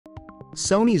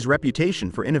Sony's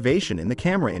reputation for innovation in the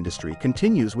camera industry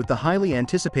continues with the highly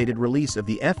anticipated release of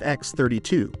the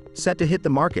FX30 II, set to hit the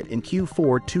market in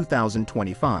Q4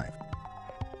 2025.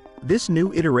 This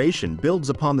new iteration builds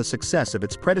upon the success of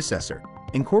its predecessor,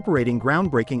 incorporating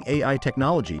groundbreaking AI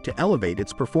technology to elevate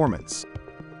its performance.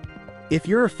 If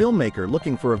you're a filmmaker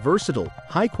looking for a versatile,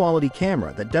 high-quality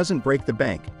camera that doesn't break the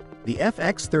bank, the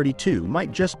FX30 II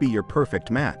might just be your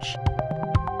perfect match.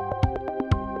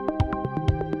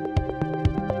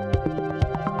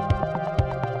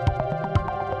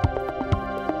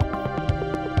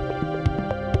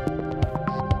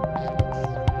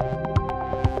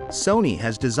 Sony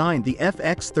has designed the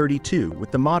FX30 II with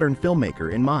the modern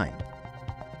filmmaker in mind.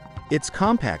 Its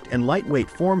compact and lightweight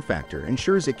form factor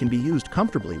ensures it can be used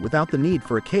comfortably without the need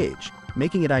for a cage,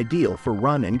 making it ideal for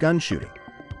run and gun shooting.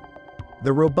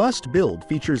 The robust build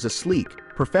features a sleek,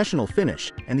 professional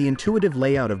finish, and the intuitive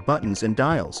layout of buttons and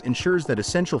dials ensures that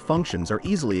essential functions are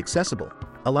easily accessible,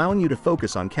 allowing you to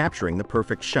focus on capturing the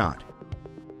perfect shot.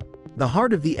 The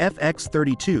heart of the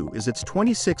FX30 II is its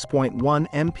 26.1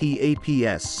 MP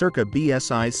APS-C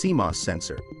BSI CMOS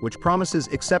sensor, which promises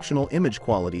exceptional image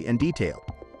quality and detail.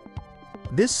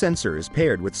 This sensor is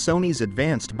paired with Sony's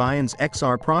advanced Bions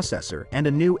XR processor and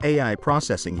a new AI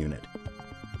processing unit.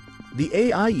 The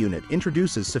AI unit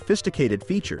introduces sophisticated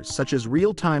features such as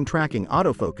real-time tracking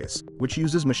autofocus, which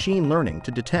uses machine learning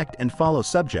to detect and follow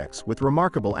subjects with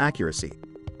remarkable accuracy.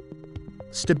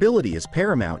 Stability is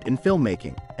paramount in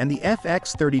filmmaking, and the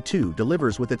FX30 II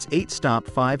delivers with its 8-stop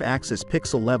 5-axis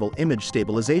pixel-level image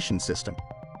stabilization system.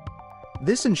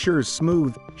 This ensures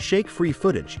smooth, shake-free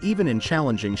footage even in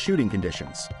challenging shooting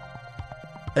conditions.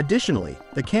 Additionally,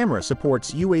 the camera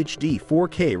supports UHD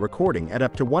 4K recording at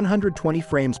up to 120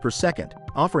 frames per second,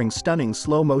 offering stunning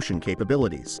slow-motion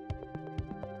capabilities.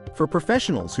 For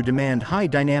professionals who demand high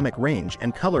dynamic range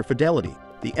and color fidelity,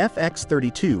 the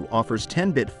FX30 II offers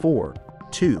 10-bit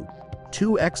 4:2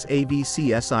 2x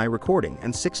AVCSI recording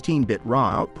and 16-bit RAW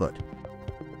output.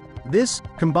 This,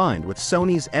 combined with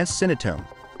Sony's S-Cinetone,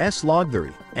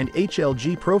 S-Log3, and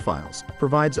HLG profiles,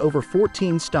 provides over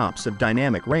 14 stops of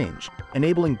dynamic range,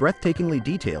 enabling breathtakingly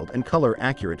detailed and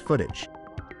color-accurate footage.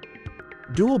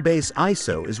 Dual base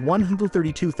ISO is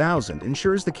 132,000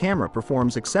 ensures the camera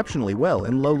performs exceptionally well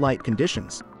in low-light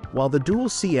conditions, while the dual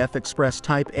CF Express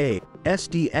Type A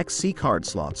SDXC card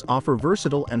slots offer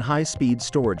versatile and high-speed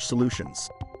storage solutions.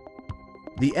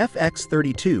 The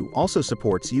FX30 II also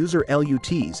supports user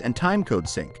LUTs and timecode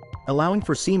sync, allowing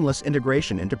for seamless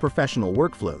integration into professional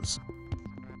workflows.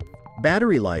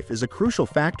 Battery life is a crucial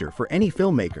factor for any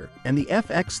filmmaker, and the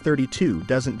FX30 II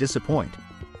doesn't disappoint.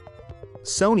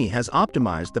 Sony has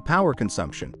optimized the power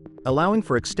consumption, allowing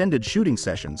for extended shooting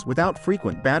sessions without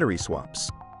frequent battery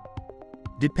swaps.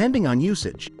 Depending on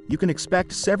usage, you can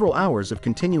expect several hours of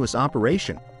continuous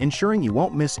operation, ensuring you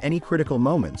won't miss any critical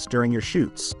moments during your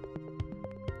shoots.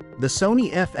 The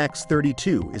Sony FX30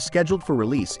 II is scheduled for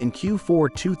release in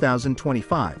Q4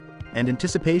 2025, and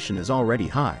anticipation is already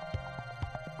high.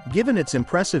 Given its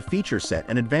impressive feature set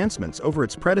and advancements over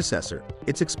its predecessor,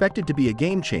 it's expected to be a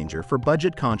game-changer for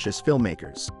budget-conscious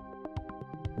filmmakers.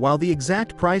 While the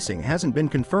exact pricing hasn't been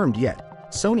confirmed yet,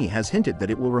 Sony has hinted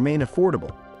that it will remain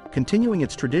affordable, continuing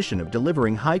its tradition of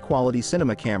delivering high-quality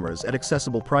cinema cameras at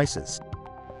accessible prices.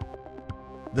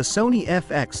 The Sony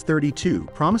FX30 II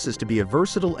promises to be a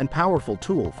versatile and powerful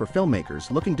tool for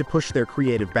filmmakers looking to push their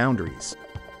creative boundaries.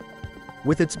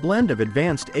 With its blend of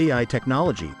advanced AI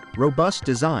technology, robust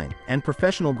design, and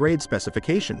professional-grade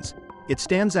specifications, it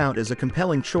stands out as a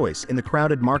compelling choice in the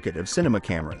crowded market of cinema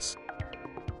cameras.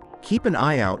 Keep an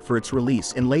eye out for its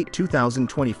release in late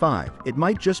 2025. It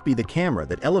might just be the camera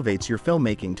that elevates your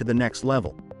filmmaking to the next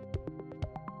level.